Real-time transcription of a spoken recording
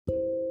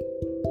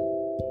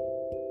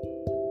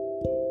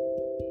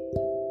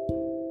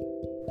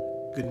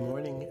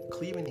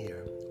Cleveland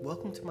here.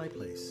 Welcome to my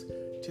place.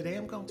 Today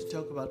I'm going to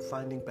talk about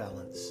finding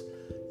balance.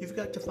 You've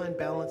got to find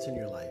balance in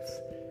your life,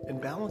 and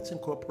balance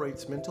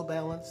incorporates mental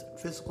balance,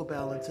 physical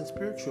balance, and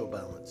spiritual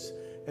balance.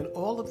 And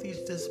all of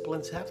these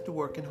disciplines have to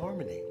work in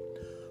harmony.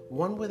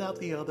 One without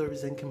the other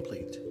is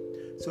incomplete.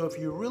 So if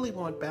you really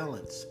want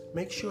balance,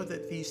 make sure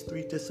that these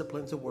three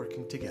disciplines are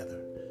working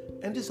together.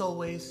 And as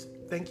always,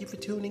 thank you for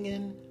tuning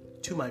in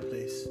to my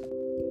place.